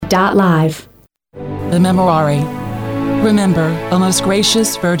wayup.live. The Memorare. Remember, O most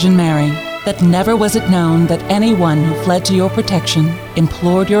gracious Virgin Mary, that never was it known that anyone who fled to your protection,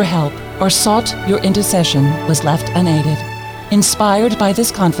 implored your help, or sought your intercession was left unaided. Inspired by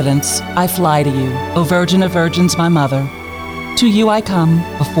this confidence, I fly to you, O Virgin of Virgins, my Mother. To you I come,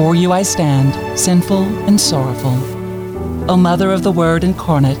 before you I stand, sinful and sorrowful. O Mother of the Word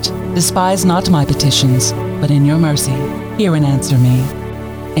incarnate, despise not my petitions, but in your mercy, hear and answer me.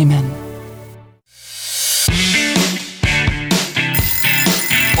 Amen.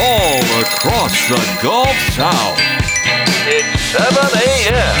 All across the Gulf South, it's 7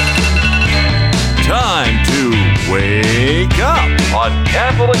 a.m. Time to wake up on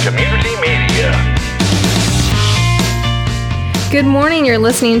Catholic Community Media. Good morning. You're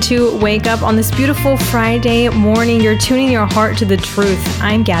listening to Wake Up on this beautiful Friday morning. You're tuning your heart to the truth.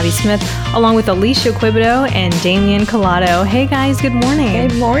 I'm Gabby Smith, along with Alicia Quibido and Damian Collado. Hey guys, good morning.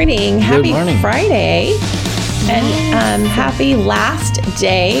 Good morning. Happy Friday. And happy last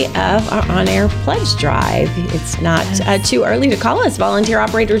day of our on-air pledge drive. It's not too early to call us. Volunteer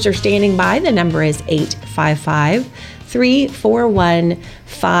operators are standing by. The number is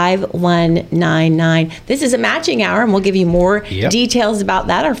 855-341-5199. This is a matching hour, and we'll give you more details about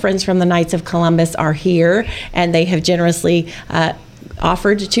that. Our friends from the Knights of Columbus are here, and they have generously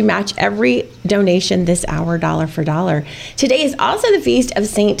offered to match every donation this hour, dollar for dollar. Today is also the feast of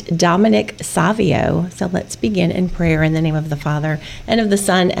Saint Dominic Savio. So let's begin in prayer in the name of the Father, and of the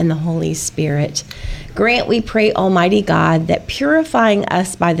Son, and the Holy Spirit. Grant, we pray, Almighty God, that purifying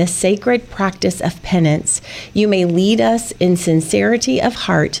us by the sacred practice of penance, you may lead us in sincerity of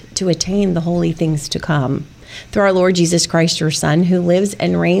heart to attain the holy things to come. Through our Lord Jesus Christ, your Son, who lives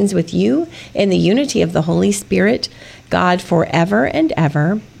and reigns with you in the unity of the Holy Spirit, God, forever and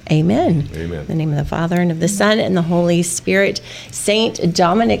ever. Amen. Amen. In the name of the Father, and of the Son, and the Holy Spirit. Saint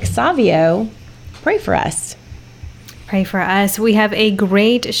Dominic Savio, pray for us. Pray for us. We have a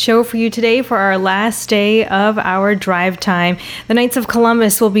great show for you today for our last day of our drive time. The Knights of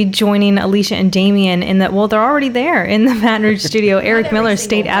Columbus will be joining Alicia and Damian they're already there in the Baton Rouge studio. Eric Miller,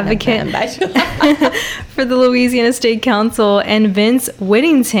 State Advocate for the Louisiana State Council, and Vince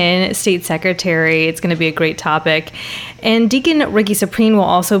Whittington, State Secretary. It's going to be a great topic. And Deacon Ricky Supreme will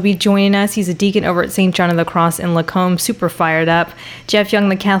also be joining us. He's a deacon over at St. John of the Cross in Lacombe, super fired up. Jeff Young,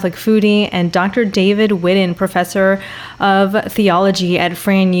 the Catholic foodie, and Dr. David Whitten, professor of theology at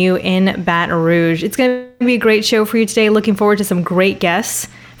Fran U in Baton Rouge. It's going to be a great show for you today. Looking forward to some great guests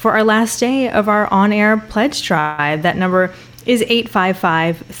for our last day of our on-air pledge drive. That number is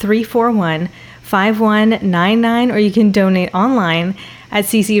 855-341-5199, or you can donate online at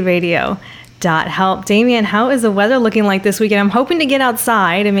ccradio.help. Damian, how is the weather looking like this weekend? I'm hoping to get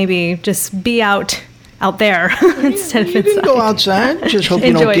outside and maybe just be out there instead of inside. You can go outside. Just hope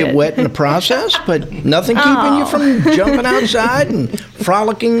you don't get wet in the process, but nothing keeping you from jumping outside and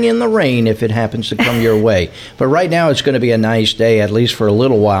frolicking in the rain if it happens to come your way. But right now it's going to be a nice day, at least for a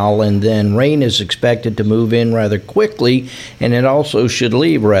little while, and then rain is expected to move in rather quickly, and it also should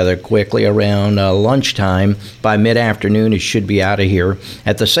leave rather quickly around lunchtime. By mid-afternoon, it should be out of here.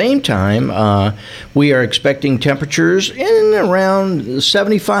 At the same time, we are expecting temperatures in around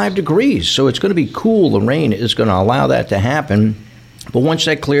 75 degrees, so it's going to be cool. The rain is going to allow that to happen. But once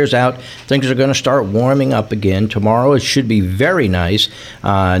that clears out, things are going to start warming up again. Tomorrow it should be very nice.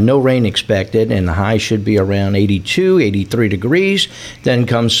 No rain expected, and the high should be around 82, 83 degrees. Then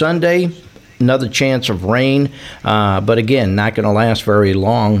comes Sunday, another chance of rain, but again, not going to last very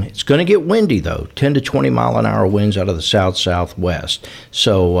long. It's going to get windy, though, 10 to 20 mile an hour winds out of the south-southwest.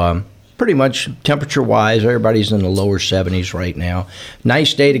 So pretty much temperature-wise, everybody's in the lower 70s right now.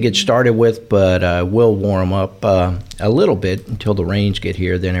 Nice day to get started with, but will warm up a little bit until the rains get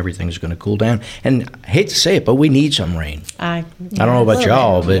here. Then everything's going to cool down. And I hate to say it, but we need some rain. I don't know about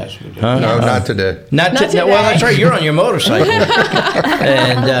y'all, but no, not today. Not today. Well, that's right. You're on your motorcycle,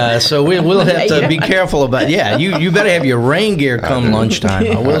 and so we'll have to be careful about. Yeah, you better have your rain gear come lunchtime.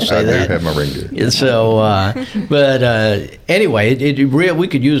 I will say that. I have my rain gear. So, but anyway, we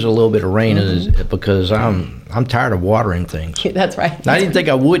could use a little bit of rain because I'm tired of watering things. That's right. I didn't think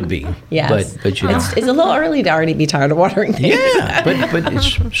I would be. Yes. But you know. It's a little early to already be tired of watering things. Yeah, but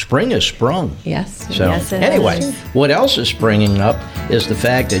spring is sprung. Yes. So anyway, what else is springing up is the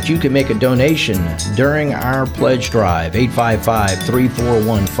fact that you can make a donation during our pledge drive,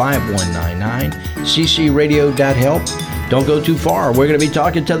 855-341-5199, ccradio.help. Don't go too far. We're going to be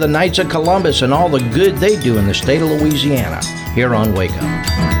talking to the Knights of Columbus and all the good they do in the state of Louisiana here on Wake Up.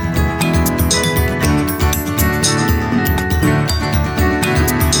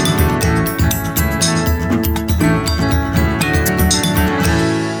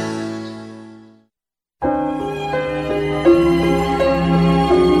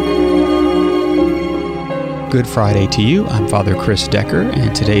 Good Friday to you. I'm Father Chris Decker,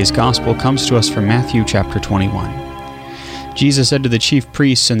 and today's gospel comes to us from Matthew chapter 21. Jesus said to the chief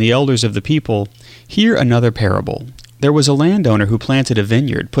priests and the elders of the people, "Hear another parable. There was a landowner who planted a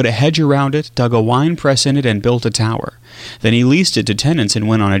vineyard, put a hedge around it, dug a wine press in it, and built a tower. Then he leased it to tenants and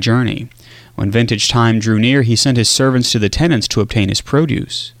went on a journey. When vintage time drew near, he sent his servants to the tenants to obtain his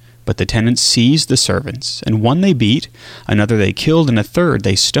produce. But the tenants seized the servants, and one they beat, another they killed, and a third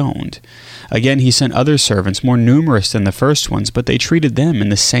they stoned. Again he sent other servants, more numerous than the first ones, but they treated them in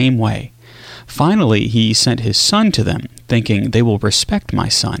the same way. Finally he sent his son to them, thinking, 'They will respect my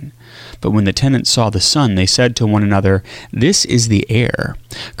son.' But when the tenants saw the son, they said to one another, 'This is the heir.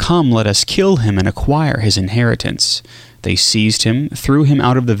 Come, let us kill him and acquire his inheritance.' They seized him, threw him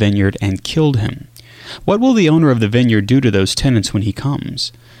out of the vineyard, and killed him. What will the owner of the vineyard do to those tenants when he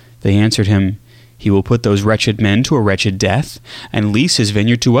comes?" They answered him, "He will put those wretched men to a wretched death, and lease his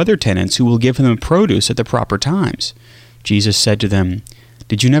vineyard to other tenants who will give him produce at the proper times." Jesus said to them,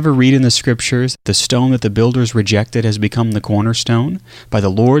 "Did you never read in the Scriptures, the stone that the builders rejected has become the cornerstone? By the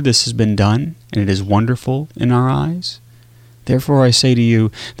Lord this has been done, and it is wonderful in our eyes? Therefore I say to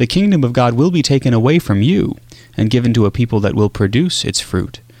you, the kingdom of God will be taken away from you, and given to a people that will produce its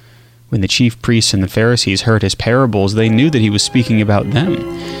fruit." When the chief priests and the Pharisees heard his parables, they knew that he was speaking about them.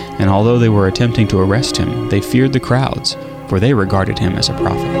 And although they were attempting to arrest him, they feared the crowds, for they regarded him as a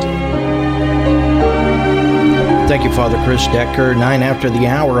prophet. Thank you, Father Chris Decker. 9 after the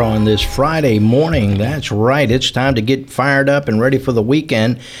hour on this Friday morning. That's right. It's time to get fired up and ready for the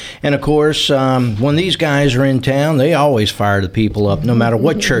weekend. And, of course, when these guys are in town, they always fire the people up, no matter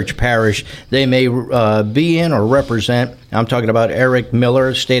what church parish they may be in or represent. I'm talking about Eric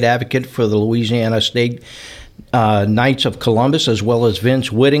Miller, state advocate for the Louisiana State Knights of Columbus, as well as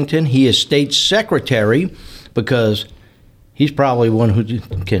Vince Whittington. He is state secretary because he's probably one who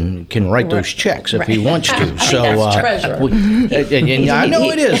can write those checks if he wants to. So, and I know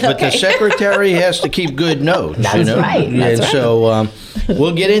it is, but the secretary has to keep good notes. That's right. That's right. So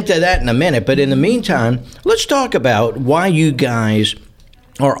we'll get into that in a minute. But in the meantime, let's talk about why you guys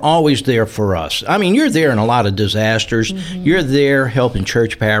are always there for us. I mean, you're there in a lot of disasters. Mm-hmm. You're there helping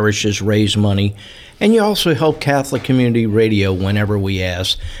church parishes raise money. And you also help Catholic Community Radio whenever we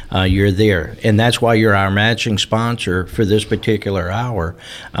ask. You're there. And that's why you're our matching sponsor for this particular hour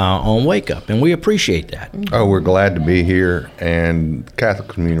on Wake Up. And we appreciate that. Oh, we're glad to be here. And Catholic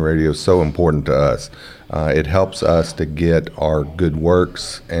Community Radio is so important to us. It helps us to get our good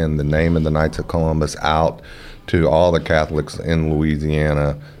works and the name of the Knights of Columbus out to all the Catholics in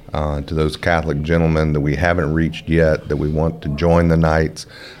Louisiana, to those Catholic gentlemen that we haven't reached yet, that we want to join the Knights.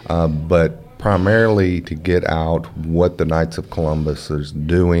 But primarily to get out what the Knights of Columbus is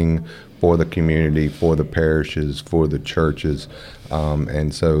doing for the community, for the parishes, for the churches.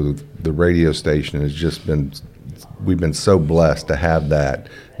 And so the radio station has just been, we've been so blessed to have that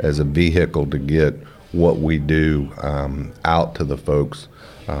as a vehicle to get what we do out to the folks,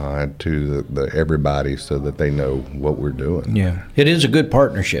 to the everybody, so that they know what we're doing. Yeah, it is a good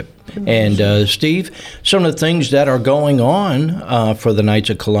partnership. And Steve, some of the things that are going on for the Knights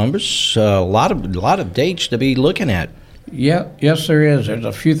of Columbus, a lot of dates to be looking at. Yeah, yes, there is. There's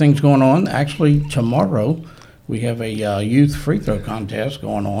a few things going on. Actually, tomorrow we have a youth free throw contest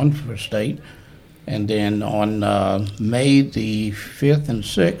going on for state, and then on May the 5th and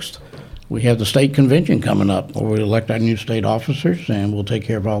 6th. We have the state convention coming up where we elect our new state officers, and we'll take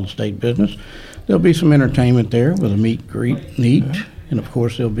care of all the state business. There'll be some entertainment there with a meet, greet, and eat. And, of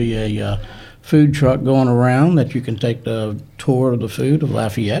course, there'll be a food truck going around that you can take the tour of the food of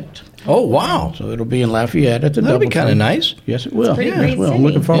Lafayette. Oh, wow. So it'll be in Lafayette at the That'll be kind of nice. Yes, it will. Yes, it will. I'm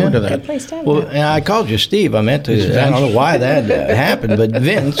looking forward to that. Good place to have Well, and I called you Steve. I meant to. I don't know why that happened, but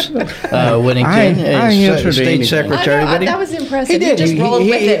Vince Whittington, state secretary. But that was impressive. You just rolled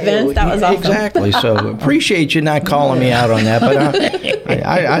with it, Vince. That was awesome. Exactly. So appreciate you not calling me out on that. But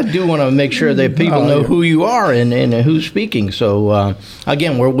I do want to make sure that people know who you are and who's speaking. So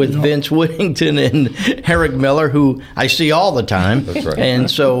again, we're with Vince Whittington and Eric Miller, who I see all the time. That's right. And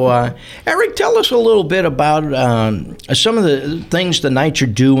so, Eric, tell us a little bit about some of the things the Knights are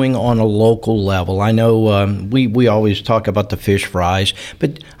doing on a local level. I know we always talk about the fish fries,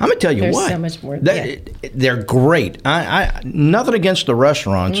 but I'm going to tell you There's what. so much more. They're great. I nothing against the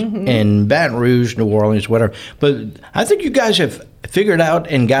restaurants in Baton Rouge, New Orleans, whatever, but I think you guys have figured out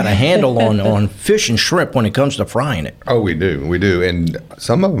and got a handle on fish and shrimp when it comes to frying it. Oh, we do. And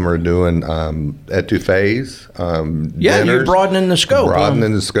some of them are doing etouffees. Yeah, dinners, you're broadening the scope.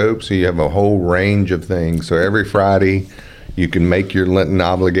 Broadening the scope, so you have a whole range of things. So every Friday, you can make your Lenten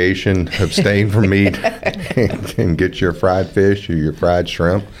obligation, abstain from meat, and get your fried fish or your fried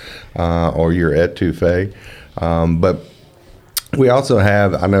shrimp or your etouffee. But we also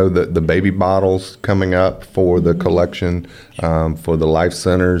have, I know that the baby bottles coming up for the collection for the Life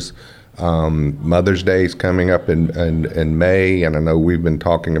Centers. Mother's Day is coming up in May, and I know we've been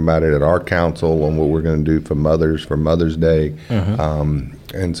talking about it at our council on what we're going to do for Mother's Day.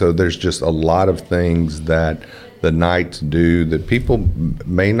 And so there's just a lot of things that the Knights do that people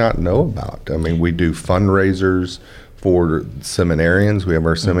may not know about. I mean, we do fundraisers for seminarians. We have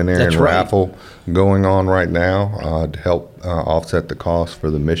our seminarian raffle going on right now to help offset the cost for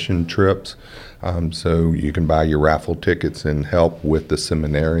the mission trips. So you can buy your raffle tickets and help with the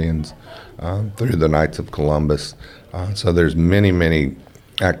seminarians through the Knights of Columbus. So there's many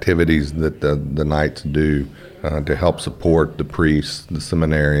activities that the Knights do to help support the priests, the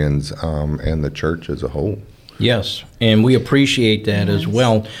seminarians, and the church as a whole. Yes, and we appreciate that as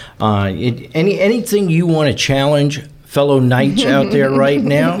well. Anything you want to challenge fellow Knights out there right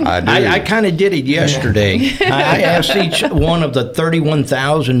now? I do. I kind of did it yesterday. I asked each one of the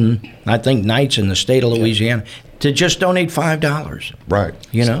 31,000, I think, Knights in the state of Louisiana to just donate $5. Right.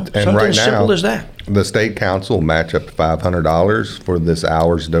 You know, and something right as now, simple as that. The state council match up to $500 for this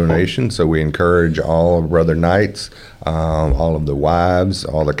hour's donation. So we encourage all of Brother Knights, all of the wives,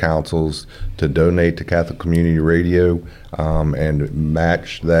 all the councils to donate to Catholic Community Radio and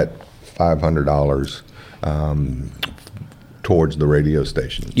match that $500 towards the radio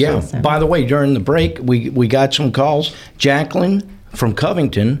station. Yeah. Awesome. By the way, during the break, we got some calls. Jacqueline from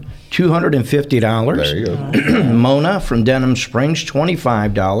Covington, $250. There you go. Mona from Denham Springs,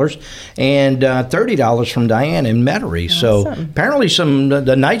 $25, and $30 from Diane in Metairie. So apparently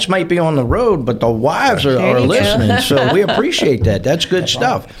the Knights might be on the road, but the wives are listening. So we appreciate that. That's good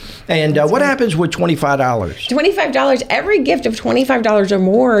stuff. And what happens with $25? $25. Every gift of $25 or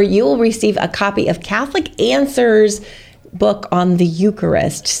more, you will receive a copy of Catholic Answers book on the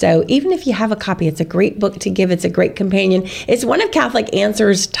Eucharist. So even if you have a copy, it's a great book to give. It's a great companion. It's one of Catholic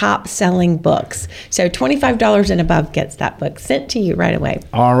Answers' top selling books. So $25 and above gets that book sent to you right away.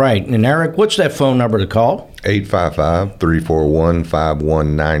 All right. And Eric, what's that phone number to call?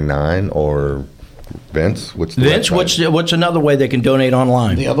 855-341-5199, or Vince, what's what's another way they can donate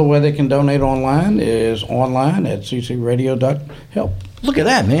online? The other way they can donate online is online at ccradio.help. Look at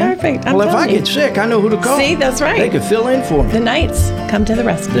that, man. Perfect. Well, if I get sick, I know who to call. See, that's right. They can fill in for me. The Knights come to the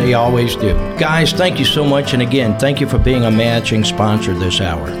rescue. They always do. Guys, thank you so much. And again, thank you for being a matching sponsor this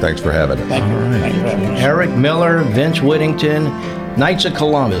hour. Thanks for having us. Thank you. Thank you very much. Eric Miller, Vince Whittington, Knights of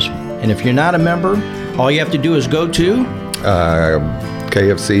Columbus. And if you're not a member, all you have to do is go to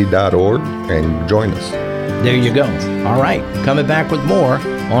KFC.org and join us. There you go. All right. Coming back with more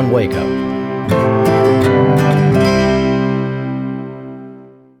on Wake Up.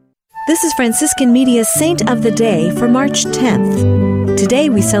 This is Franciscan Media's Saint of the Day for March 10th. Today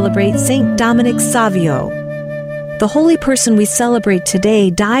we celebrate Saint Dominic Savio. The holy person we celebrate today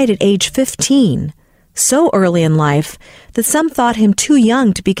died at age 15, so early in life that some thought him too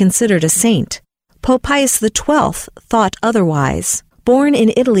young to be considered a saint. Pope Pius XII thought otherwise. Born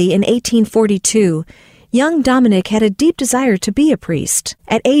in Italy in 1842, young Dominic had a deep desire to be a priest.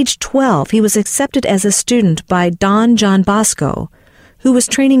 At age 12, he was accepted as a student by Don John Bosco, who was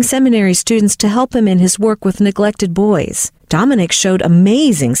training seminary students to help him in his work with neglected boys. Dominic showed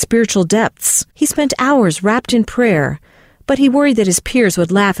amazing spiritual depths. He spent hours wrapped in prayer, but he worried that his peers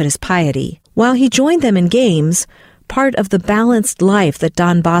would laugh at his piety. While he joined them in games, part of the balanced life that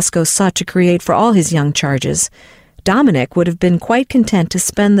Don Bosco sought to create for all his young charges, Dominic would have been quite content to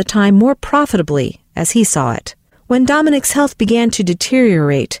spend the time more profitably, as he saw it. When Dominic's health began to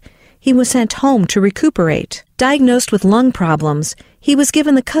deteriorate, he was sent home to recuperate. Diagnosed with lung problems, he was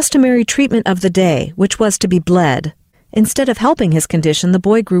given the customary treatment of the day, which was to be bled. Instead of helping his condition, the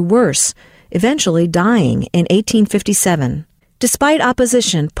boy grew worse, eventually dying in 1857. Despite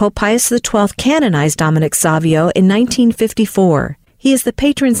opposition, Pope Pius XII canonized Dominic Savio in 1954. He is the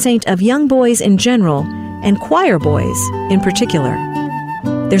patron saint of young boys in general and choir boys in particular.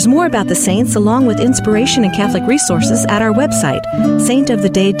 There's more about the saints along with inspiration and Catholic resources at our website,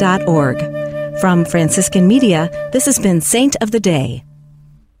 saintoftheday.org. From Franciscan Media, this has been Saint of the Day.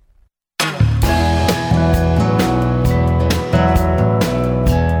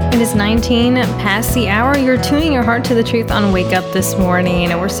 It is 19 past the hour. You're tuning your heart to the truth on Wake Up this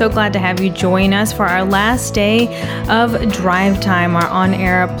morning, and we're so glad to have you join us for our last day of Drive Time, our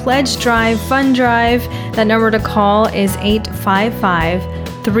on-air pledge drive, fun drive. That number to call is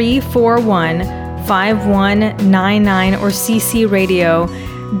 855-341-5199 or CC Radio.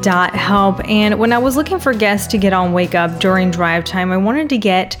 Help. And when I was looking for guests to get on Wake Up during drive time, I wanted to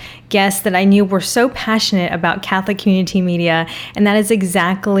get guests that I knew were so passionate about Catholic community media, and that is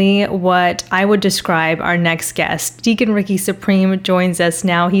exactly what I would describe our next guest. Deacon Ricky Supreme joins us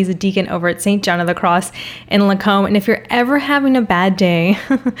now. He's a deacon over at St. John of the Cross in Lacombe, and if you're ever having a bad day,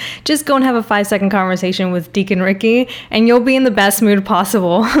 just go and have a 5-second conversation with Deacon Ricky, and you'll be in the best mood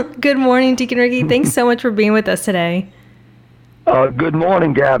possible. Good morning, Deacon Ricky. Thanks so much for being with us today. Good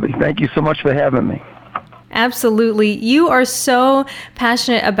morning, Gabby. Thank you so much for having me. Absolutely. You are so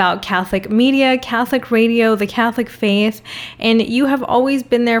passionate about Catholic media, Catholic radio, the Catholic faith, and you have always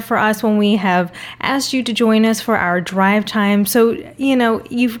been there for us when we have asked you to join us for our drive time. So,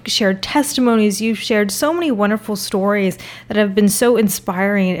 you've shared testimonies, you've shared so many wonderful stories that have been so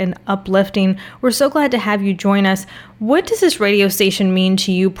inspiring and uplifting. We're so glad to have you join us. What does this radio station mean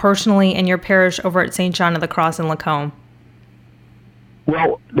to you personally and your parish over at St. John of the Cross in Lacombe?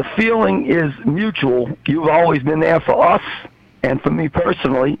 Well, the feeling is mutual. You've always been there for us and for me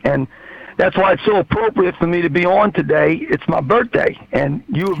personally, and that's why it's so appropriate for me to be on today. It's my birthday, and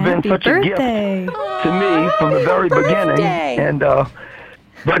you have been such a gift to me from the very beginning. And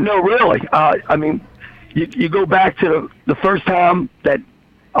but no, really, I mean, you go back to the first time that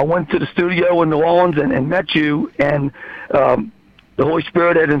I went to the studio in New Orleans and met you, and the Holy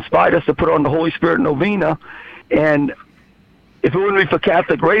Spirit had inspired us to put on the Holy Spirit Novena, and if it wouldn't be for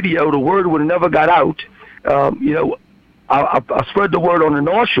Catholic radio, the word would have never got out. I spread the word on the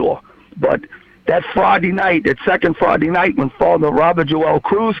North Shore, but that Friday night, that second Friday night when Father Robert Joel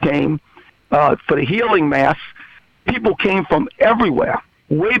Cruz came for the healing mass, people came from everywhere,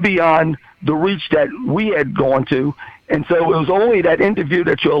 way beyond the reach that we had gone to. And so it was only that interview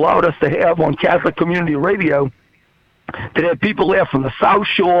that you allowed us to have on Catholic Community Radio that had people there from the South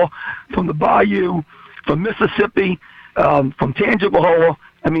Shore, from the Bayou, from Mississippi, from Tangipahoa.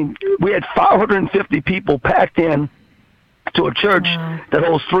 I mean, we had 550 people packed in to a church that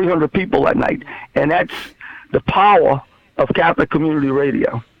holds 300 people that night. And that's the power of Catholic Community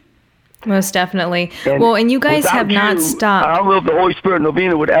Radio. Most definitely. And you guys have not stopped. I don't know if the Holy Spirit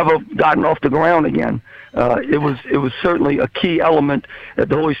Novena would ever gotten off the ground again. It was certainly a key element that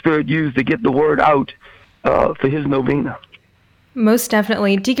the Holy Spirit used to get the word out for his novena. Most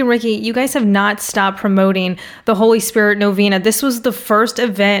definitely. Deacon Ricky, you guys have not stopped promoting the Holy Spirit Novena. This was the first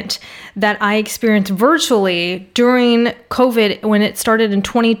event that I experienced virtually during COVID when it started in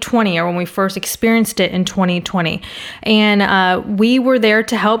 2020, or when we first experienced it in 2020. And we were there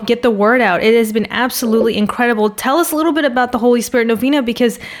to help get the word out. It has been absolutely incredible. Tell us a little bit about the Holy Spirit Novena,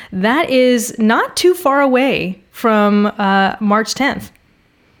 because that is not too far away from March 10th.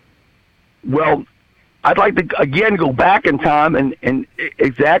 Well, I'd like to, again, go back in time and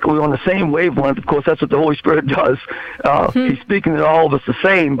exactly on the same wavelength. Of course, that's what the Holy Spirit does. He's speaking to all of us the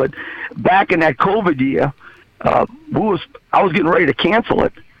same. But back in that COVID year, I was getting ready to cancel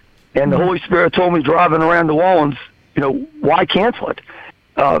it. And the Holy Spirit told me driving around New Orleans, why cancel it?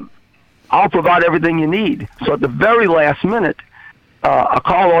 I'll provide everything you need. So at the very last minute, I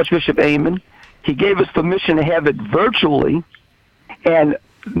called Archbishop Amon. He gave us permission to have it virtually. And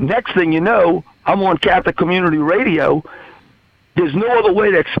next thing you know, I'm on Catholic Community Radio. There's no other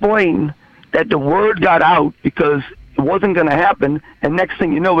way to explain that the word got out, because it wasn't going to happen. And next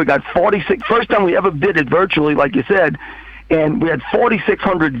thing you know, we got 46, first time we ever did it virtually, like you said, and we had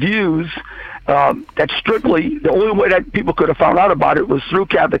 4,600 views. That's strictly, the only way that people could have found out about it was through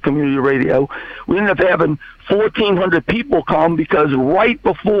Catholic Community Radio. We ended up having 1,400 people come, because right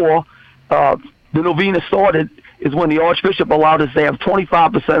before the novena started is when the Archbishop allowed us to have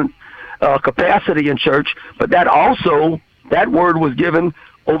 25% capacity in church, but that word was given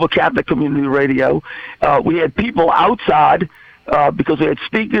over Catholic Community Radio. We had people outside because we had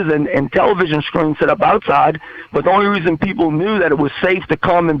speakers and television screens set up outside, but the only reason people knew that it was safe to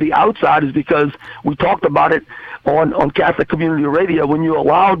come and be outside is because we talked about it on Catholic Community Radio when you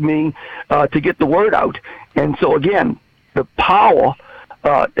allowed me to get the word out. And so again, the power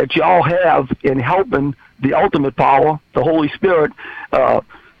that y'all have in helping the ultimate power, the Holy Spirit,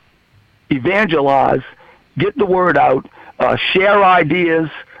 evangelize, get the word out, share ideas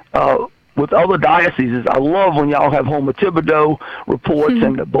with other dioceses. I love when y'all have Homer Thibodeau reports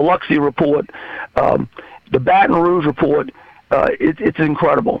and the Biloxi report, the Baton Rouge report. It's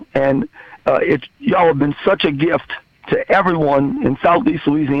incredible. And y'all have been such a gift to everyone in Southeast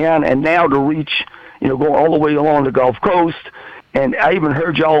Louisiana, and now to reach, go all the way along the Gulf Coast. And I even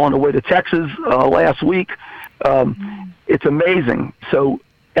heard y'all on the way to Texas last week. It's amazing. So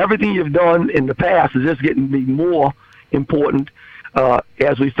everything you've done in the past is just getting to be more important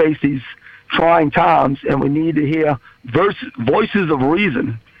as we face these trying times, and we need to hear voices of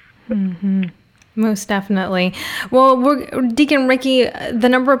reason. Mm-hmm. Most definitely. Well, Deacon Ricky, the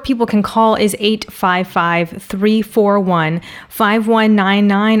number of people can call is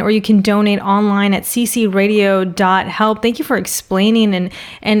 855-341-5199, or you can donate online at ccradio.help. Thank you for explaining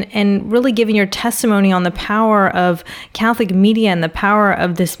and really giving your testimony on the power of Catholic media and the power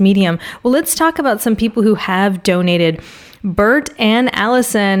of this medium. Well, let's talk about some people who have donated. Bert and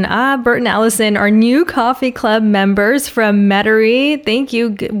Allison. Bert and Allison are new Coffee Club members from Metairie. Thank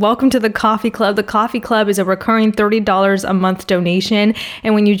you. Welcome to the Coffee Club. The Coffee Club is a recurring $30 a month donation.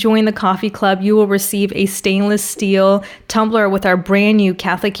 And when you join the Coffee Club, you will receive a stainless steel tumbler with our brand new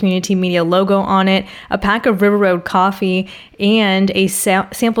Catholic Community Media logo on it, a pack of River Road coffee, and a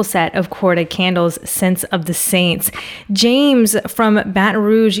sample set of Corda candles, Scents of the Saints. James from Baton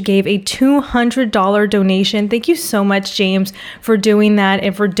Rouge gave a $200 donation. Thank you so much, James, for doing that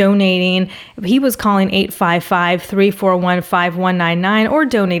and for donating. He was calling 855-341-5199 or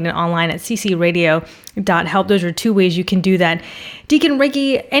donating online at ccradio.help. Those are two ways you can do that. Deacon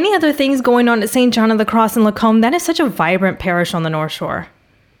Ricky, any other things going on at St. John of the Cross in Lacombe? That is such a vibrant parish on the North Shore.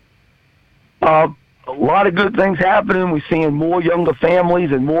 A lot of good things happening. We're seeing more younger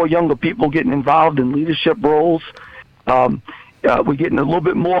families and more younger people getting involved in leadership roles. We're getting a little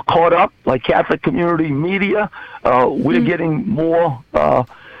bit more caught up, like Catholic Community Media. We're getting more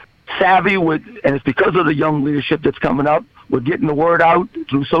savvy with, and it's because of the young leadership that's coming up. We're getting the word out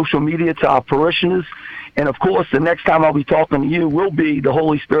through social media to our parishioners. And, of course, the next time I'll be talking to you will be the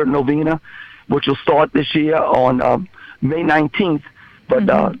Holy Spirit Novena, which will start this year on May 19th. But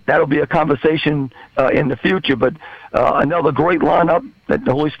that'll be a conversation in the future. But another great lineup that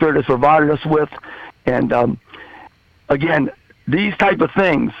the Holy Spirit has provided us with. And, again, these type of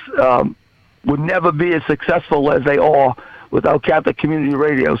things would never be as successful as they are without Catholic Community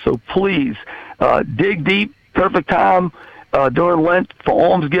Radio. So please dig deep. Perfect time during Lent for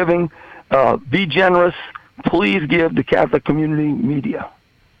almsgiving. Be generous. Please give to Catholic Community Media.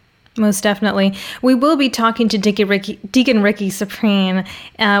 Most definitely. We will be talking to Deacon Ricky Supreme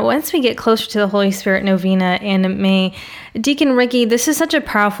once we get closer to the Holy Spirit Novena in May. Deacon Ricky, this is such a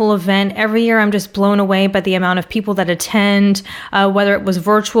powerful event. Every year I'm just blown away by the amount of people that attend, whether it was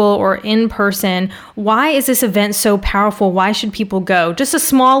virtual or in person. Why is this event so powerful? Why should people go? Just a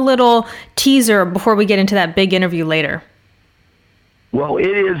small little teaser before we get into that big interview later. Well, it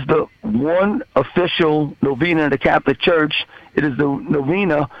is the one official novena in the Catholic Church. It is the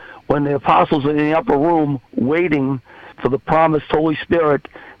novena when the apostles are in the upper room waiting for the promised Holy Spirit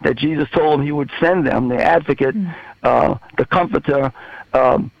that Jesus told them he would send them, the advocate, the comforter,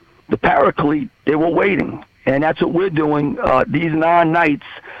 the paraclete. They were waiting. And that's what we're doing. These 9 nights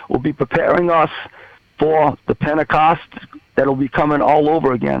will be preparing us for the Pentecost that will be coming all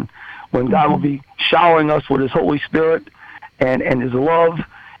over again, when God will be showering us with his Holy Spirit and his love.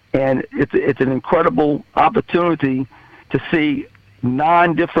 And it's an incredible opportunity to see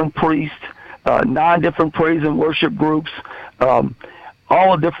 9 different priests, 9 different praise and worship groups, all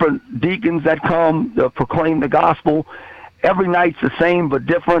the different deacons that come to proclaim the gospel. Every night's the same but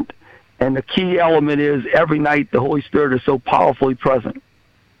different, and the key element is every night the Holy Spirit is so powerfully present.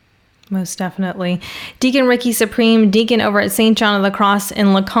 Most definitely. Deacon Ricky Supreme, deacon over at St. John of the Cross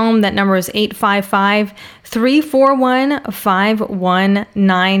in Lacombe. That number is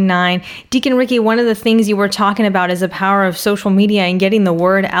 855-341-5199. Deacon Ricky, one of the things you were talking about is the power of social media and getting the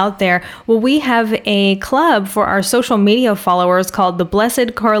word out there. Well, we have a club for our social media followers called the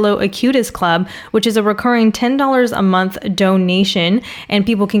Blessed Carlo Acutis Club, which is a recurring $10 a month donation. And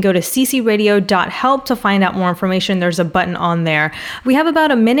people can go to ccradio.help to find out more information. There's a button on there. We have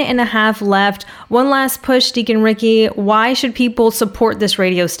about a minute and a half left. One last push, Deacon Ricky. Why should people support this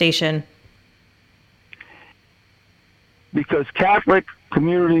radio station? Because Catholic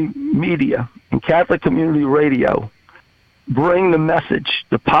Community Media and Catholic Community Radio bring the message,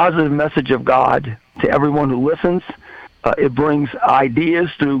 the positive message of God to everyone who listens. It brings ideas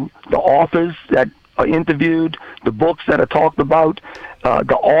through the authors that are interviewed, the books that are talked about,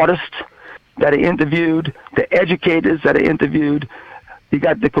 the artists that are interviewed, the educators that are interviewed. You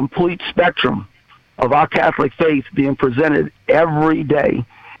got the complete spectrum of our Catholic faith being presented every day.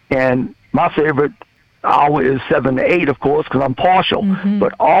 And my favorite hour is 7 to 8, of course, because I'm partial.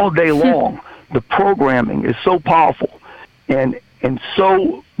 But all day long, the programming is so powerful and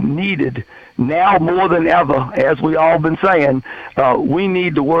so needed now more than ever, as we all been saying. We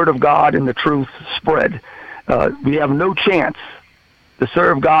need the Word of God and the truth spread. We have no chance to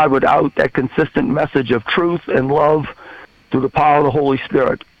serve God without that consistent message of truth and love through the power of the Holy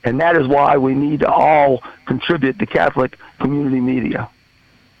Spirit. And that is why we need to all contribute to Catholic Community Media.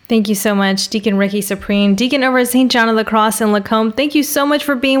 Thank you so much, Deacon Ricky Supreme, Deacon over at St. John of the Cross in Lacombe. Thank you so much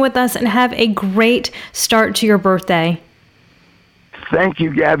for being with us, and have a great start to your birthday. Thank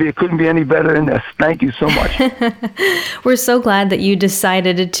you, Gabby. It couldn't be any better than this. Thank you so much. We're so glad that you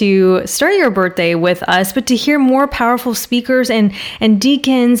decided to start your birthday with us, but to hear more powerful speakers and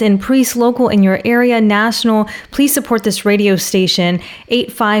deacons and priests local in your area, national, please support this radio station,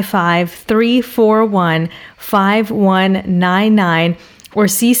 855-341-5199. or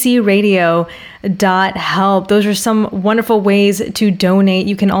ccradio.help. Those are some wonderful ways to donate.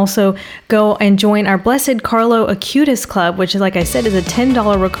 You can also go and join our Blessed Carlo Acutis Club, which, like I said, is a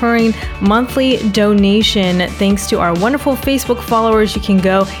 $10 recurring monthly donation. Thanks to our wonderful Facebook followers, you can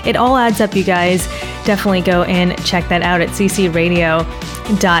go. It all adds up, you guys. Definitely go and check that out at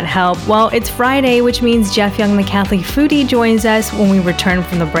ccradio.help. Well, it's Friday, which means Jeff Young, the Catholic Foodie, joins us when we return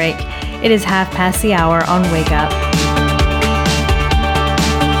from the break. It is 1:30 on Wake Up.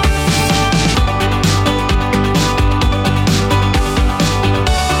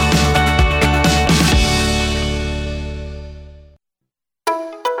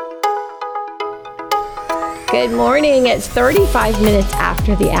 Good morning. It's 35 minutes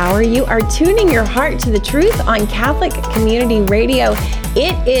after the hour. You are tuning your heart to the truth on Catholic Community Radio.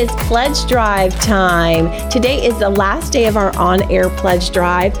 It is pledge drive time. Today is the last day of our on-air pledge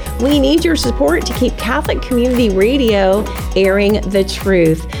drive. We need your support to keep Catholic Community Radio airing the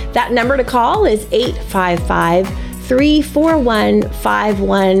truth. That number to call is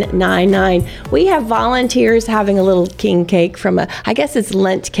 855-341-5199. We have volunteers having a little king cake I guess it's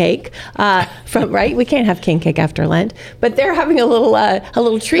Lent cake, right? We can't have king cake after Lent, but they're having a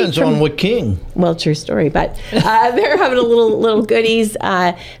little treat. Depends on what king. Well, true story, but they're having a little goodies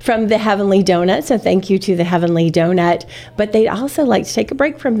from the Heavenly Donut. So thank you to the Heavenly Donut. But they'd also like to take a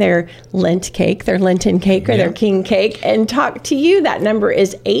break from their Lent cake, their Lenten cake, or their king cake, and talk to you. That number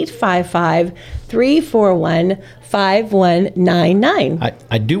is 855-341-5199.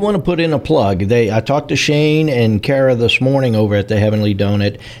 I do want to put in a plug. I talked to Shane and Kara this morning over at the Heavenly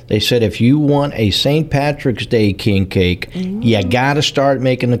Donut. They said if you want a St. Patrick's Day king cake, you got to start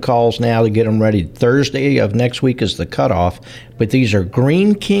making the calls now to get them ready. Thursday of next week is the cutoff, but these are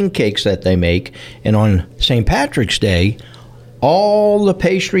green king cakes that they make, and on St. Patrick's Day, all the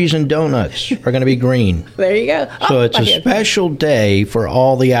pastries and donuts are going to be green. There you go. So it's a special day for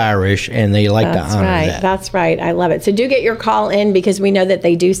all the Irish, and they like to honor that. That's right. I love it. So do get your call in, because we know that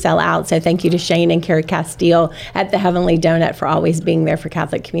they do sell out. So thank you to Shane and Carrie Castile at the Heavenly Donut for always being there for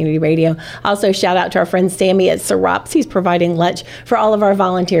Catholic Community Radio. Also, shout out to our friend Sammy at Syrops. He's providing lunch for all of our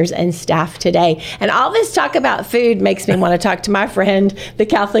volunteers and staff today. And all this talk about food makes me want to talk to my friend, the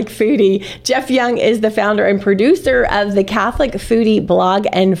Catholic Foodie. Jeff Young is the founder and producer of the Catholic Foodie blog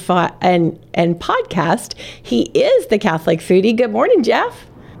and podcast. He is the Catholic Foodie. Good morning, Jeff.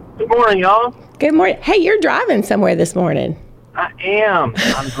 Good morning, y'all. Good morning. Hey, you're driving somewhere this morning. I am.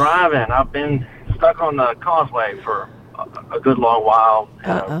 I'm driving. I've been stuck on the causeway for a good long while,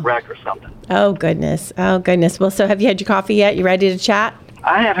 a wreck or something. Oh, goodness. Well, so have you had your coffee yet? You ready to chat?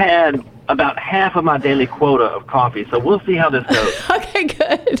 I have had about half of my daily quota of coffee, so we'll see how this goes.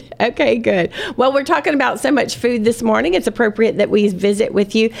 Okay, good. Well, we're talking about so much food this morning. It's appropriate that we visit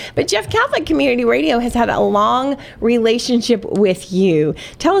with you. But Jeff, Catholic Community Radio has had a long relationship with you.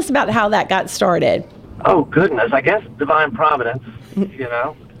 Tell us about how that got started. Oh, goodness. I guess divine providence,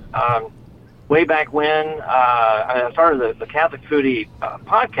 way back when I started the Catholic Foodie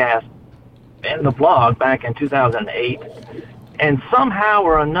podcast and the blog back in 2008. And somehow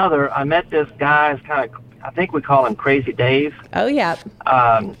or another, I met this guy, I think we call him Crazy Dave. Oh, yeah.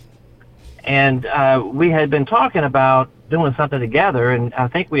 And we had been talking about doing something together, and I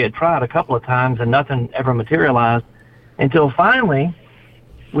think we had tried a couple of times, and nothing ever materialized until finally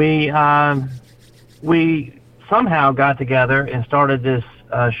we somehow got together and started this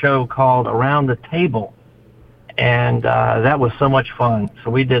show called Around the Table. And that was so much fun.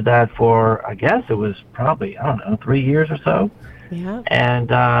 So we did that for, I guess it was probably, 3 years or so. Yeah.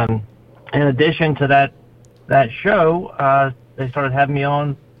 And in addition to that show, they started having me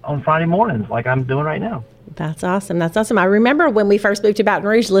on Friday mornings like I'm doing right now. That's awesome. I remember when we first moved to Baton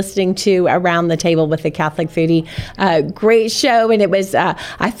Rouge listening to Around the Table with the Catholic Foodie. Great show. And it was,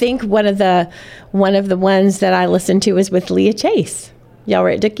 I think one of the ones that I listened to was with Leah Chase. Y'all were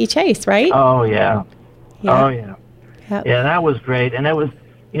at Dookie Chase, right? Oh, yeah. Yeah. Oh, yeah. Yep. Yeah, that was great. And it was,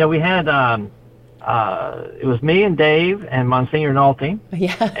 we had, it was me and Dave and Monsignor Nolte.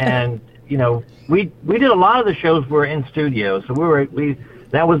 Yeah. And, we did a lot of the shows were in studio. So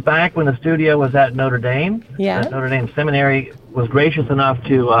that was back when the studio was at Notre Dame. Yeah. Notre Dame Seminary was gracious enough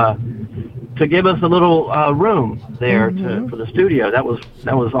to to give us a little room there for the studio. That was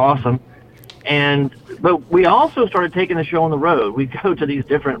awesome. But we also started taking the show on the road. We go to these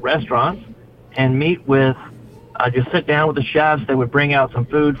different restaurants and meet with, just sit down with the chefs. They would bring out some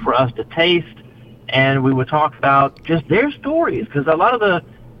food for us to taste, and we would talk about just their stories, because a lot of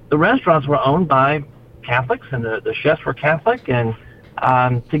the restaurants were owned by Catholics, and the chefs were Catholic, and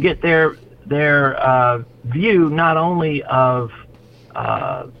to get their view not only of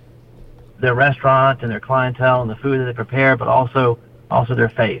their restaurant and their clientele and the food that they prepare, but also their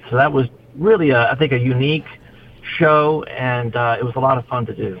faith. So that was really, I think, a unique show, and it was a lot of fun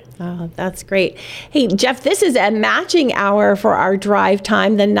to do. Oh, that's great. Hey, Jeff, this is a matching hour for our drive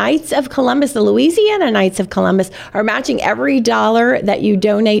time. The Knights of Columbus, the Louisiana Knights of Columbus, are matching every dollar that you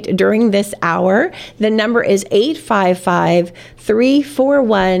donate during this hour. The number is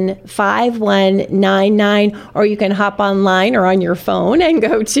 855-341-5199, or you can hop online or on your phone and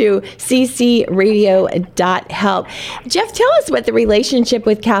go to ccradio.help. Jeff, tell us what the relationship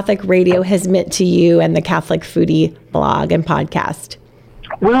with Catholic Radio has meant to you and the Catholic Foodie blog and podcast.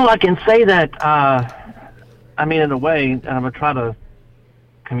 Well, I can say that, in a way, and I'm going to try to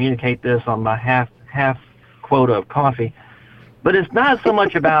communicate this on my half quota of coffee, but it's not so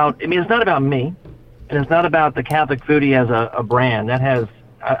much about, it's not about me, and it's not about the Catholic Foodie as a brand. That has,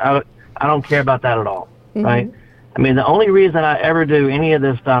 I don't care about that at all, right? The only reason I ever do any of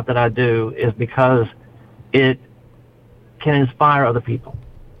this stuff that I do is because it can inspire other people.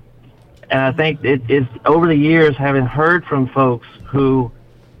 And I think it's over the years, having heard from folks who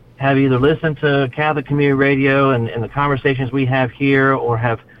have either listened to Catholic Community Radio and the conversations we have here, or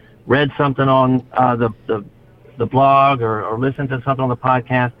have read something on the blog, or listened to something on the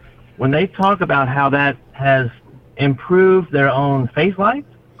podcast, when they talk about how that has improved their own faith life,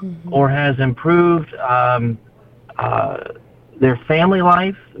 or has improved their family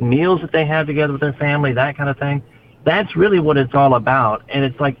life, meals that they have together with their family, that kind of thing, that's really what it's all about. And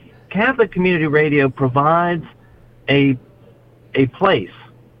it's like, Catholic Community Radio provides a place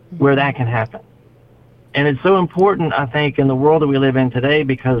where that can happen. And it's so important, I think, in the world that we live in today,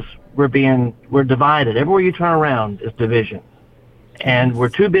 because we're divided. Everywhere you turn around is division. And we're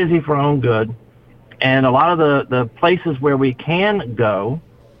too busy for our own good. And a lot of the places where we can go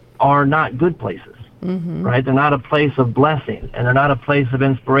are not good places, right? They're not a place of blessing, and they're not a place of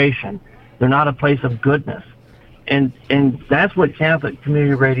inspiration. They're not a place of goodness. And that's what Catholic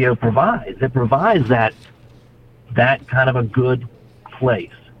Community Radio provides. It provides that kind of a good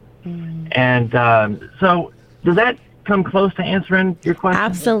place. And so does that come close to answering your question?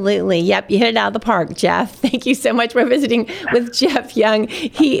 Absolutely. Yep. You hit it out of the park, Jeff. Thank you so much for visiting with Jeff Young.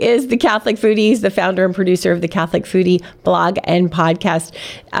 He is the Catholic Foodie. He's the founder and producer of the Catholic Foodie blog and podcast.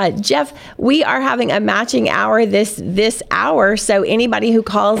 Jeff, we are having a matching hour this hour. So anybody who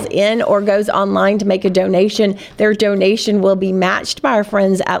calls in or goes online to make a donation, their donation will be matched by our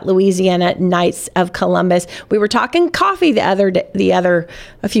friends at Louisiana Knights of Columbus. We were talking coffee a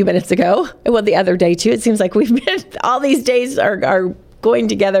few minutes ago. Well, the other day too. It seems like we've been all these days are going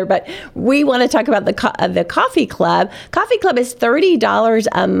together, but we want to talk about the Coffee Club. Coffee Club is $30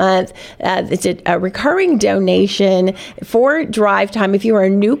 a month. It's a recurring donation for drive time. If you are a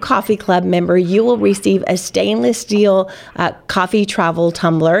new Coffee Club member, you will receive a stainless steel coffee travel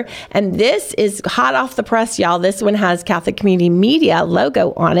tumbler. And this is hot off the press, y'all. This one has Catholic Community Media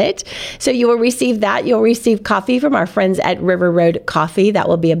logo on it. So you will receive that. You'll receive coffee from our friends at River Road Coffee. That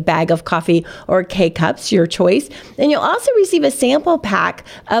will be a bag of coffee or K-Cups, your choice. And you'll also receive a sample pack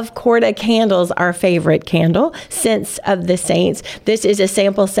of Corda candles, our favorite candle, Scents of the Saints. This is a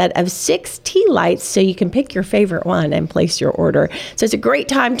sample set of 6 tea lights, so you can pick your favorite one and place your order. So it's a great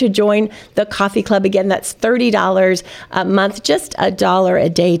time to join the Coffee Club. Again, that's $30 a month, just $1 a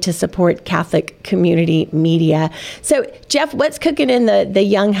day to support Catholic Community Media. So, Jeff, what's cooking in the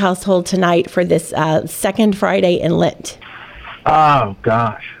Young household tonight for this second Friday in Lent? Oh,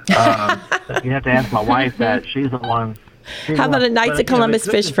 gosh. You have to ask my wife that. She's the one. How about a Knights of Columbus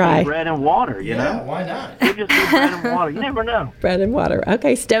fish fry? Bread and water, you know? Yeah, why not? You just do bread and water. You never know. Bread and water.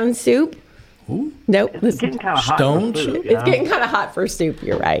 Okay, stone soup. Ooh. Nope. It's getting kind of hot Stone for soup. It's getting kind of hot for soup.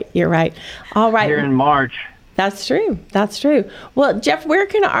 You're right. All right. Here in March. That's true. Well, Jeff, where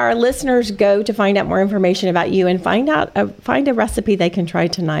can our listeners go to find out more information about you and find a recipe they can try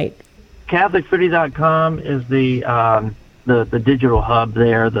tonight? CatholicFoodie.com is the digital hub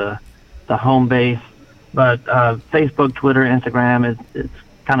there, the home base. But Facebook, Twitter, Instagram, it's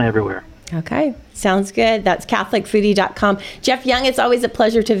kind of everywhere. Okay. Sounds good. That's CatholicFoodie.com. Jeff Young, it's always a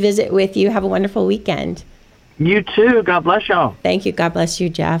pleasure to visit with you. Have a wonderful weekend. You too. God bless y'all. Thank you. God bless you,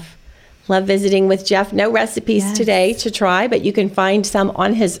 Jeff. Love visiting with Jeff. No recipes today to try, but you can find some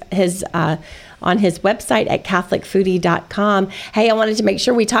on his website at catholicfoodie.com. Hey, I wanted to make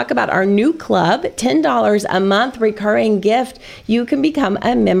sure we talk about our new club, $10 a month recurring gift. You can become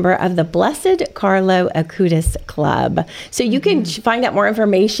a member of the Blessed Carlo Acutis Club. So you can find out more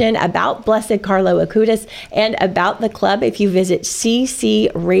information about Blessed Carlo Acutis and about the club if you visit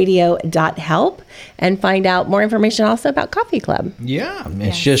ccradio.help and find out more information also about Coffee Club. Yeah,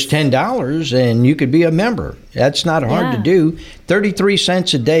 it's just $10 and you could be a member. That's not hard to do. 33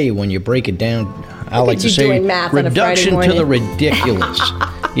 cents a day when you break it down. I like to say reduction to the ridiculous.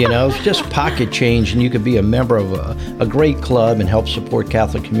 You know, it's just pocket change, and you could be a member of a great club and help support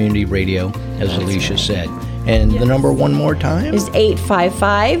Catholic Community Radio, as Alicia said. And the number one more time is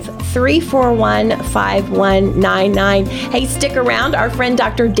 855-341-5199. Hey, stick around. Our friend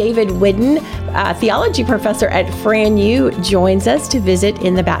Dr. David Whidden, theology professor at FranU, joins us to visit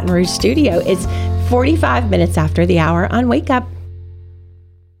in the Baton Rouge studio. It's 45 minutes after the hour on Wake Up.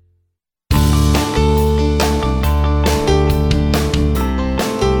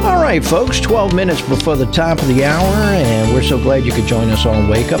 All right, folks, 12 minutes before the top of the hour, and we're so glad you could join us on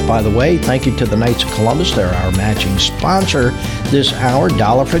Wake Up. By the way, thank you to the Knights of Columbus. They're our matching sponsor this hour,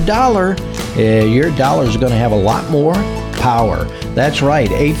 dollar for dollar. Your dollar is going to have a lot more power. That's right,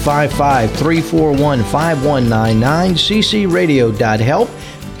 855-341-5199, ccradio.help.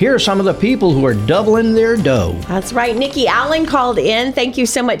 Here are some of the people who are doubling their dough. That's right. Nikki Allen called in. Thank you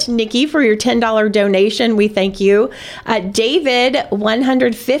so much, Nikki, for your $10 donation. We thank you. David,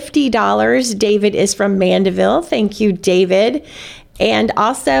 $150. David is from Mandeville. Thank you, David. And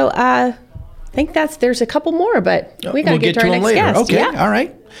also, I think there's a couple more, but we got to get to our next guest. Okay, all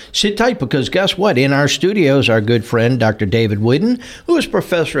right. Sit tight, because guess what? In our studios, our good friend, Dr. David Whidden, who is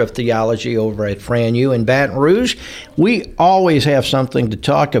professor of theology over at FranU in Baton Rouge. We always have something to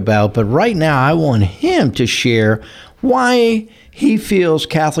talk about, but right now I want him to share why he feels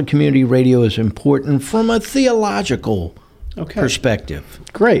Catholic Community Radio is important from a theological perspective.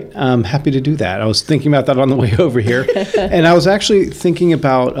 Great. I'm happy to do that. I was thinking about that on the way over here. And I was actually thinking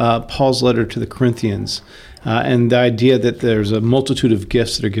about Paul's letter to the Corinthians. And the idea that there's a multitude of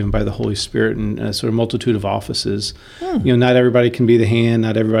gifts that are given by the Holy Spirit, and a sort of multitude of offices. You know, not everybody can be the hand,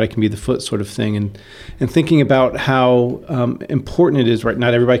 not everybody can be the foot, sort of thing. And thinking about how important it is, right?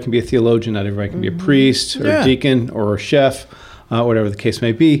 Not everybody can be a theologian, not everybody can be a priest or a deacon or a chef, whatever the case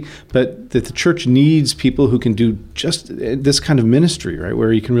may be. But that the church needs people who can do just this kind of ministry, right?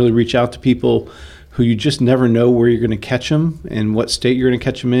 Where you can really reach out to people who you just never know where you're going to catch them and what state you're going to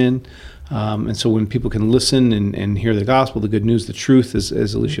catch them in. And so when people can listen and hear the gospel, the good news, the truth,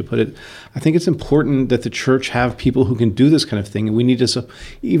 as Alicia put it, I think it's important that the church have people who can do this kind of thing. And we need to,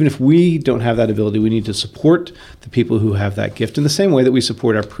 even if we don't have that ability, we need to support the people who have that gift in the same way that we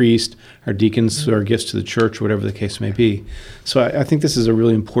support our priest, our deacons, our gifts to the church, whatever the case may be. So I think this is a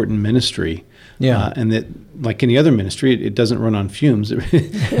really important ministry. And that, like any other ministry, it doesn't run on fumes.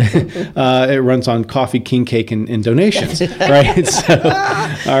 It runs on coffee, king cake, and donations, right? So,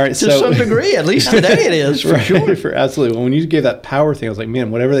 all right. To some degree, at least today it is, for sure. Absolutely. Well, when you gave that power thing, I was like,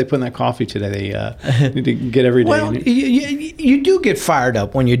 man, whatever they put in that coffee today, they need to get every day. Well, you do get fired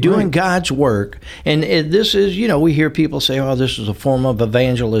up when you're doing God's work. And this is, we hear people say, oh, this is a form of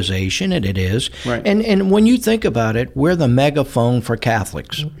evangelization, and it is. Right. And when you think about it, we're the megaphone for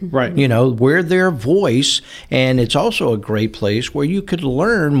Catholics. Right. We're their voice, and it's also a great place where you could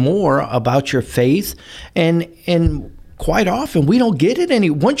learn more about your faith, and quite often we don't get it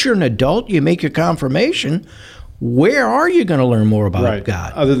once you're an adult, you make your confirmation. Where are you going to learn more about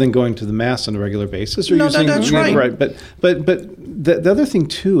God? Other than going to the Mass on a regular basis? Or That's right. Right. But the other thing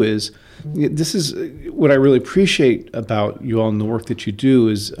too is, this is what I really appreciate about you all and the work that you do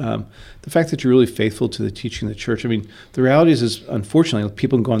is the fact that you're really faithful to the teaching of the church. I mean, the reality is unfortunately,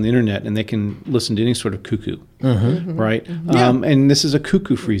 people can go on the internet and they can listen to any sort of cuckoo, right? And this is a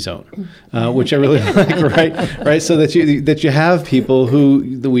cuckoo-free zone, which I really like, right? So that you have people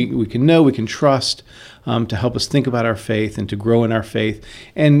who we can know, we can trust, to help us think about our faith and to grow in our faith.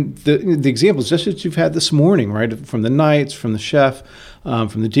 And the examples, just as you've had this morning, right, from the Knights, from the chef,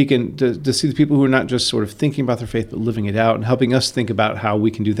 from the deacon, to see the people who are not just sort of thinking about their faith, but living it out and helping us think about how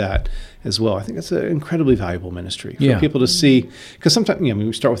we can do that as well. I think that's an incredibly valuable ministry for people to see. Because sometimes,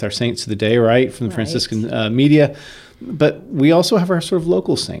 we start with our saints of the day, right, from the Franciscan media. But we also have our sort of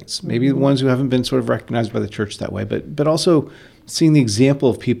local saints, maybe the ones who haven't been sort of recognized by the church that way, but also seeing the example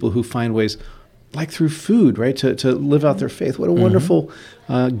of people who find ways, like through food, right? To live out their faith. What a wonderful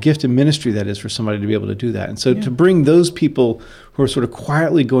gift and ministry that is for somebody to be able to do that. And so to bring those people who are sort of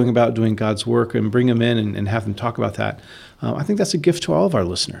quietly going about doing God's work and bring them in and have them talk about that, I think that's a gift to all of our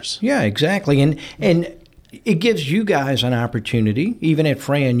listeners. Yeah, exactly. And it gives you guys an opportunity, even at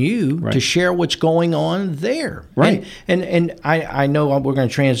Fran U, to share what's going on there. Right. And I know we're going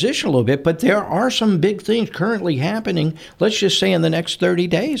to transition a little bit, but there are some big things currently happening, let's just say in the next 30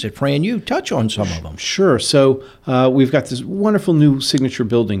 days at Fran U. Touch on some of them. Sure. So we've got this wonderful new signature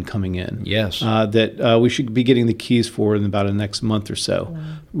building coming in. Yes. That we should be getting the keys for in about the next month or so. Wow.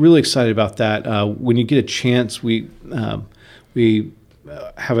 Really excited about that. When you get a chance, we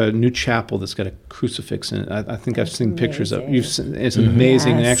have a new chapel that's got a crucifix in it. I think I've seen pictures of it. It's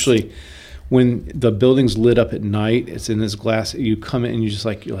amazing. Yes. And actually, when the building's lit up at night, it's in this glass. You come in and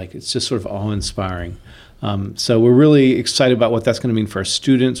you're like, it's just sort of awe-inspiring. So we're really excited about what that's going to mean for our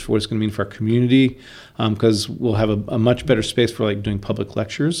students, for what it's going to mean for our community, because we'll have a much better space for doing public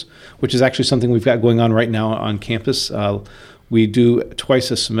lectures, which is actually something we've got going on right now on campus. We do twice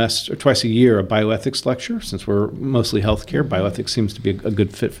a year a bioethics lecture. Since we're mostly healthcare, bioethics seems to be a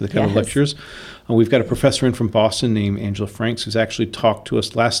good fit for the kind of lectures. We've got a professor in from Boston named Angela Franks, who's actually talked to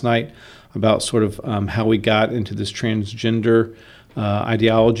us last night about sort of how we got into this transgender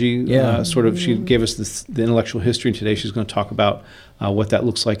ideology. She gave us the intellectual history, and today she's going to talk about what that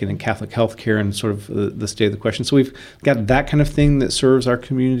looks like in Catholic healthcare and sort of the state of the question. So we've got that kind of thing that serves our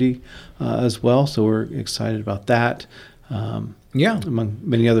community as well. So we're excited about that. Among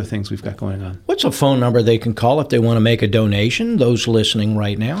many other things we've got going on. What's a phone number they can call if they want to make a donation, those listening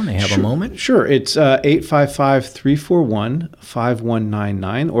right now, and they have a moment? Sure. It's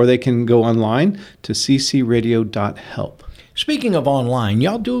 855-341-5199, or they can go online to ccradio.help. Speaking of online,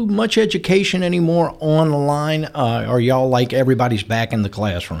 y'all do much education anymore online, or y'all like everybody's back in the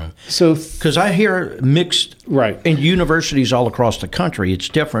classroom? So, because I hear mixed, in universities all across the country, it's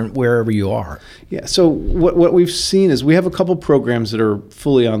different wherever you are. Yeah. So what we've seen is we have a couple programs that are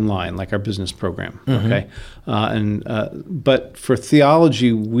fully online, like our business program. Okay, but for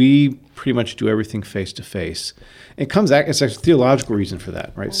theology, we pretty much do everything face to face. It's a theological reason for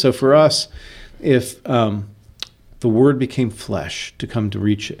that, right? So for us, if the Word became flesh to come to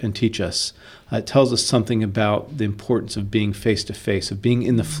reach and teach us, it tells us something about the importance of being face-to-face, of being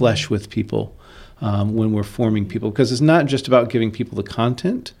in the flesh with people when we're forming people. Because it's not just about giving people the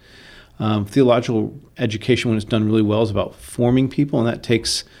content. Theological education, when it's done really well, is about forming people, and that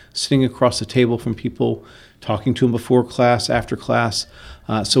takes sitting across the table from people, talking to them before class, after class.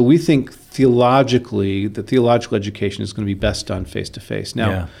 So we think theologically that theological education is going to be best done face-to-face.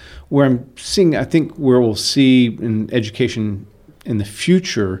 Now, where we'll see in education in the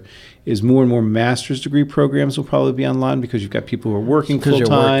future is more and more master's degree programs will probably be online because you've got people who are working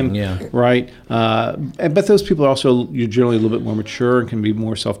full-time, right? But those people are also generally a little bit more mature and can be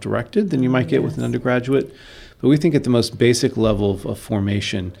more self-directed than you might get with an undergraduate. But we think at the most basic level of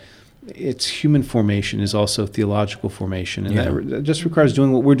formation, it's human formation is also theological formation, and that just requires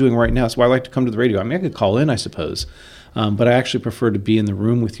doing what we're doing right now. That's why I like to come to the radio. I mean, I could call in, I suppose, but I actually prefer to be in the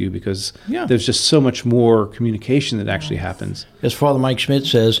room with you because there's just so much more communication that actually happens. As Father Mike Schmidt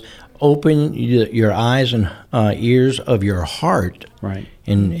says, open your eyes and ears of your heart, right?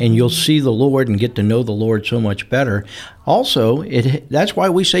 And you'll see the Lord and get to know the Lord so much better. Also, that's why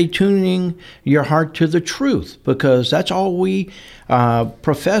we say tuning your heart to the truth, because that's all we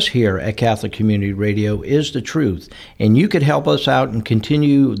profess here at Catholic Community Radio is the truth. And you could help us out and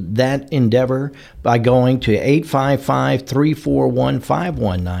continue that endeavor by going to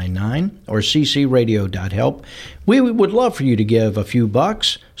 855-341-5199 or ccradio.help. We would love for you to give a few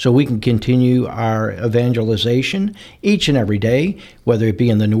bucks so we can continue our evangelization each and every day, whether it be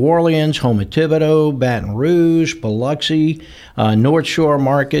in the New Orleans, home of Thibodaux, Baton Rouge, Biloxi, North Shore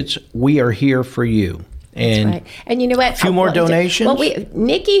markets. We are here for you. And, that's right. And you know what? A few more donations. Well,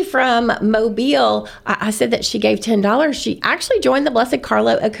 Nikki from Mobile, I said that she gave $10. She actually joined the Blessed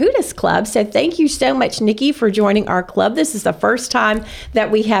Carlo Acutis Club. So thank you so much, Nikki, for joining our club. This is the first time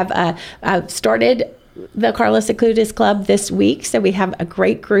that we have started the Carlos Acutis Club this week, so we have a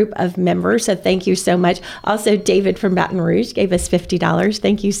great group of members, so thank you so much. Also, David from Baton Rouge gave us $50.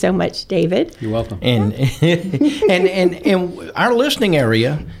 Thank you so much, David. You're welcome. And our listening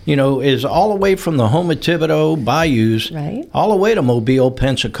area, is all the way from the home of Thibodaux Bayous, all the way to Mobile,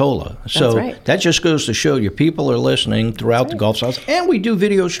 Pensacola. So that just goes to show you people are listening throughout the Gulf South, and we do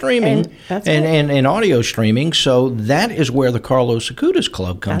video streaming and audio streaming. So that is where the Carlos Acutis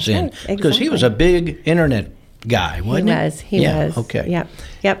Club comes in, because he was a big internet guy, wasn't he? He was. Okay.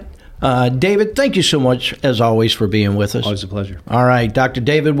 Yep. David, thank you so much, as always, for being with us. Always a pleasure. All right, Dr.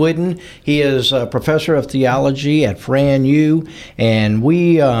 David Whitten. He is a professor of theology at Fran U, and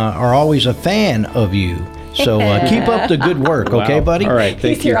we are always a fan of you. So keep up the good work, okay, buddy? All right, thank you.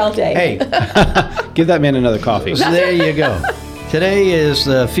 He's here all day. Hey, give that man another coffee. There you go. Today is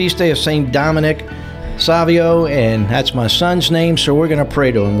the feast day of St. Dominic Savio, and that's my son's name, so we're going to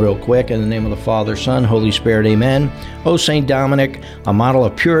pray to him real quick. In the name of the Father, Son, Holy Spirit, amen. O St. Dominic, a model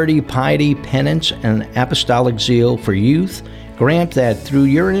of purity, piety, penance, and apostolic zeal for youth, grant that through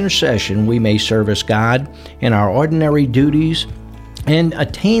your intercession we may service God in our ordinary duties and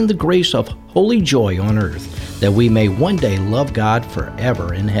attain the grace of holy joy on earth, that we may one day love God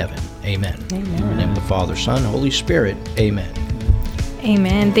forever in heaven. Amen. Amen. In the name of the Father, Son, Holy Spirit, amen.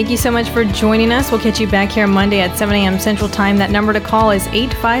 Amen. Thank you so much for joining us. We'll catch you back here Monday at 7 a.m. Central Time. That number to call is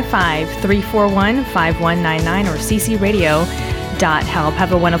 855-341-5199 or ccradio.help.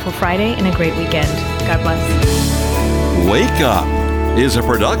 Have a wonderful Friday and a great weekend. God bless. Wake Up is a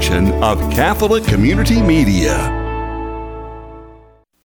production of Catholic Community Media.